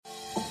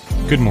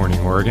Good morning,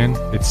 Oregon.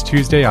 It's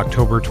Tuesday,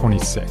 October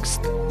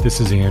 26th. This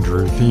is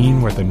Andrew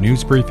Theen with a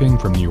news briefing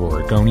from the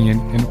Oregonian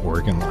and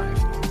Oregon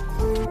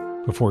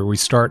Live. Before we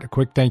start, a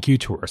quick thank you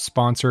to our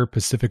sponsor,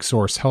 Pacific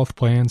Source Health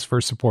Plans,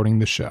 for supporting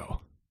the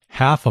show.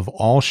 Half of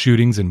all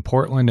shootings in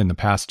Portland in the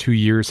past 2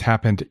 years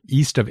happened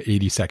east of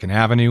 82nd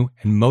Avenue,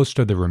 and most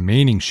of the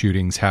remaining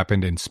shootings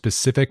happened in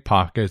specific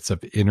pockets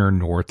of inner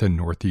north and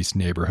northeast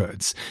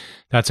neighborhoods.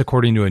 That's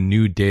according to a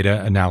new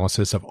data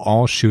analysis of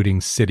all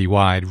shootings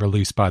citywide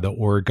released by the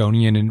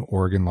Oregonian and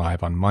Oregon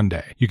Live on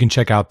Monday. You can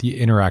check out the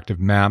interactive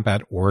map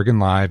at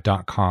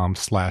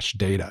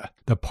oregonlive.com/data.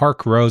 The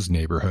Park Rose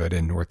neighborhood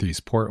in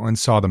northeast Portland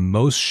saw the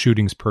most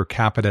shootings per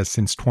capita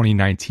since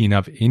 2019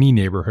 of any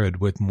neighborhood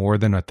with more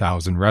than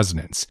 1,000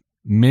 residents.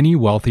 Many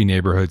wealthy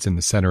neighborhoods in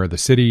the center of the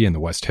city and the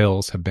West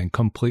Hills have been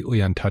completely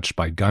untouched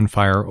by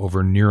gunfire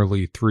over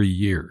nearly 3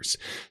 years,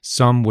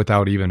 some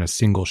without even a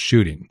single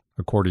shooting,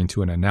 according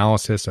to an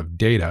analysis of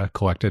data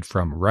collected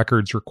from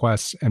records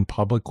requests and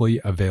publicly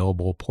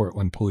available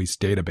Portland police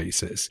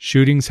databases.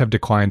 Shootings have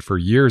declined for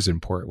years in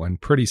Portland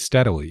pretty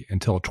steadily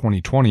until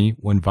 2020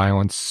 when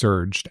violence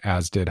surged,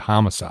 as did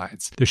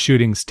homicides. The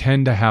shootings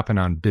tend to happen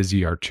on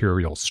busy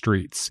arterial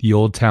streets. The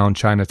Old Town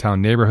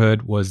Chinatown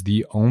neighborhood was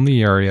the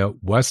only area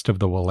west of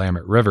the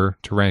Willamette River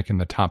to rank in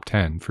the top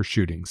 10 for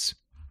shootings.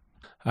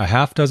 A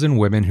half-dozen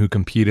women who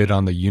competed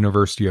on the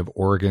University of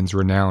Oregon's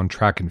renowned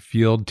track and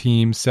field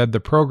team said the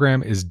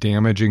program is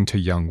damaging to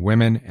young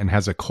women and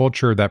has a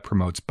culture that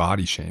promotes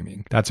body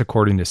shaming. That's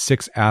according to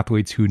 6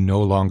 athletes who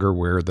no longer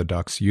wear the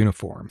Ducks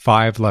uniform.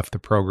 5 left the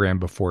program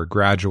before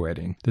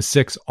graduating. The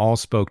 6 all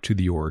spoke to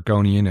the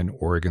Oregonian and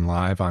Oregon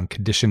Live on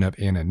condition of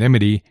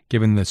anonymity,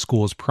 given the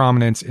school's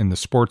prominence in the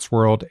sports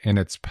world and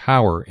its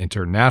power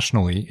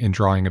internationally in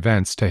drawing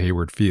events to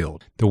Hayward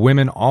Field. The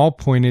women all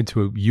pointed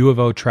to U of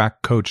O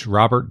track coach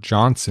Robert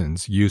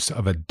Johnson's use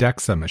of a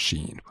DEXA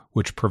machine,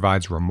 which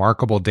provides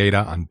remarkable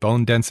data on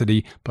bone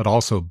density but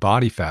also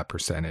body fat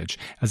percentage,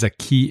 as a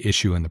key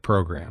issue in the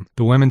program.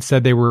 The women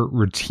said they were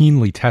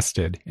routinely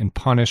tested and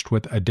punished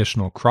with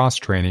additional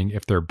cross-training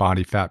if their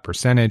body fat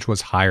percentage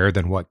was higher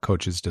than what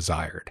coaches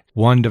desired.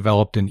 One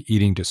developed an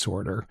eating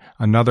disorder.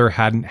 Another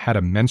hadn't had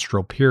a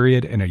menstrual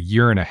period in a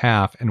year and a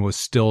half and was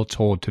still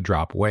told to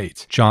drop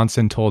weight.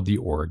 Johnson told the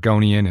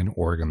Oregonian and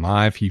Oregon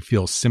Live he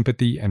feels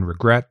sympathy and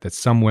regret that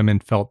some women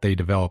felt they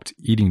developed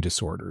eating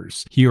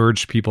disorders. He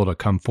urged people to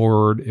come forward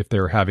if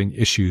they're having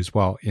issues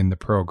while in the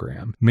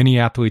program. Many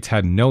athletes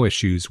had no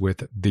issues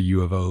with the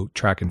U of O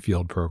track and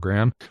field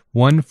program.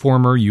 One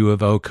former U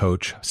of O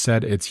coach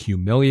said it's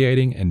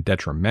humiliating and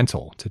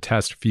detrimental to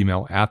test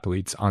female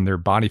athletes on their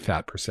body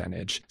fat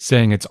percentage,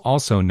 saying it's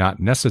also not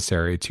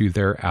necessary to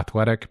their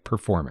athletic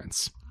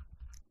performance.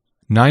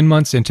 9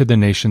 months into the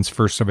nation's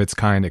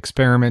first-of-its-kind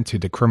experiment to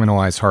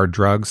decriminalize hard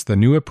drugs, the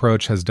new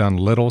approach has done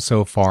little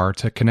so far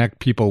to connect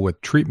people with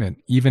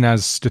treatment, even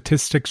as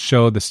statistics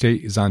show the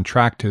state is on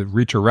track to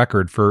reach a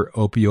record for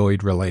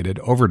opioid-related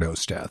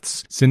overdose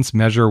deaths. Since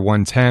Measure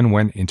 110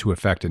 went into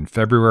effect in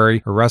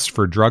February, arrests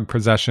for drug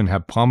possession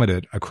have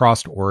plummeted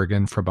across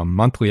Oregon from a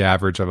monthly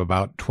average of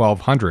about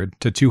 1,200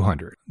 to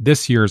 200.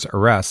 This year's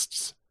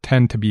arrests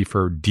tend to be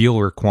for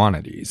dealer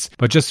quantities,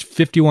 but just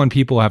 51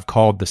 people have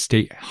called the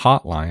state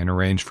hotline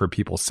arranged for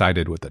people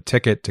cited with a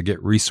ticket to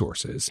get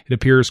resources. It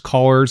appears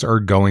callers are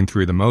going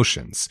through the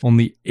motions.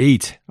 Only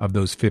 8 of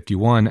those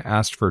 51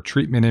 asked for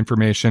treatment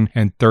information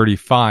and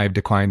 35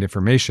 declined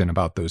information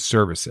about those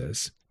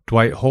services.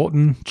 Dwight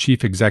Holton,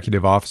 Chief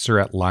Executive Officer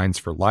at Lines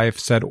for Life,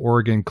 said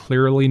Oregon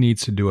clearly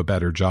needs to do a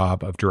better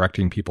job of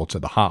directing people to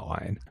the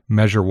hotline.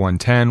 Measure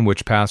 110,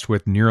 which passed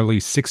with nearly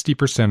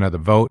 60% of the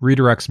vote,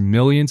 redirects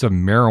millions of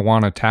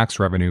marijuana tax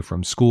revenue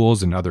from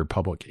schools and other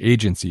public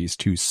agencies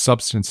to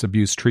substance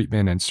abuse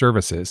treatment and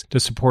services to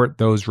support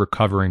those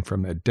recovering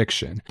from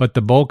addiction. But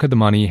the bulk of the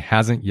money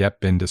hasn't yet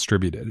been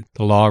distributed.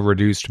 The law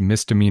reduced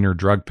misdemeanor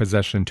drug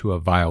possession to a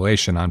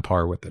violation on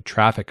par with a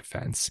traffic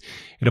offense.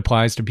 It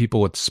applies to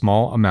people with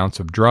small amounts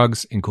of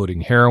drugs,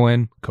 including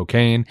heroin,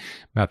 cocaine,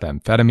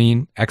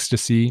 methamphetamine,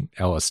 ecstasy,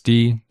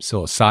 LSD,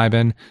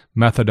 psilocybin,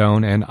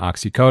 methadone, and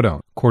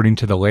oxycodone. According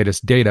to the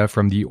latest data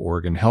from the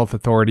Oregon Health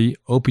Authority,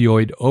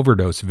 opioid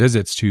overdose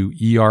visits to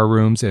ER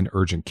rooms and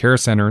urgent care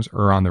centers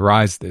are on the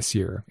rise this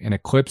year and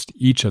eclipsed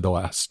each of the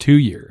last 2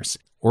 years.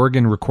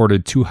 Oregon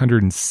recorded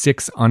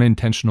 206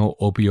 unintentional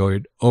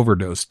opioid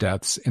overdose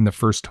deaths in the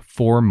first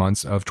 4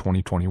 months of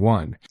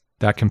 2021.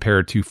 That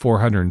compared to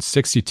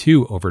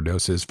 462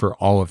 overdoses for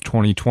all of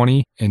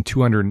 2020 and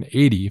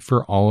 280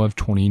 for all of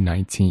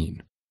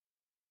 2019.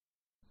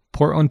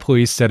 Portland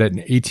police said an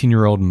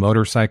 18-year-old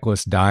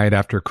motorcyclist died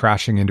after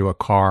crashing into a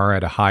car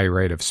at a high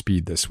rate of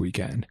speed this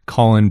weekend.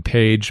 Colin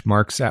Page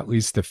marks at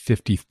least the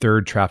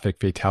 53rd traffic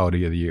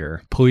fatality of the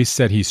year. Police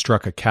said he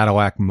struck a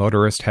Cadillac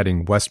motorist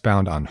heading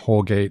westbound on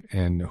Holgate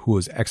and who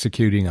was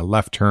executing a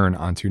left turn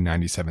onto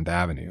 97th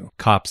Avenue.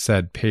 Cops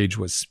said Page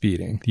was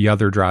speeding. The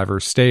other driver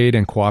stayed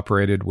and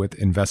cooperated with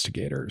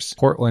investigators.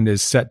 Portland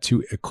is set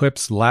to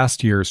eclipse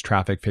last year's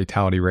traffic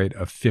fatality rate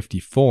of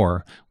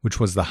 54, which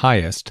was the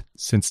highest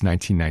since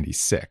 1996.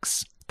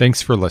 Thanks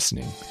for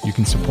listening. You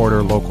can support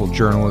our local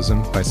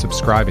journalism by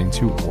subscribing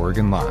to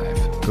Oregon Live.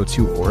 Go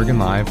to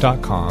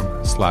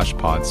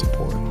OregonLive.com/pod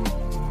support.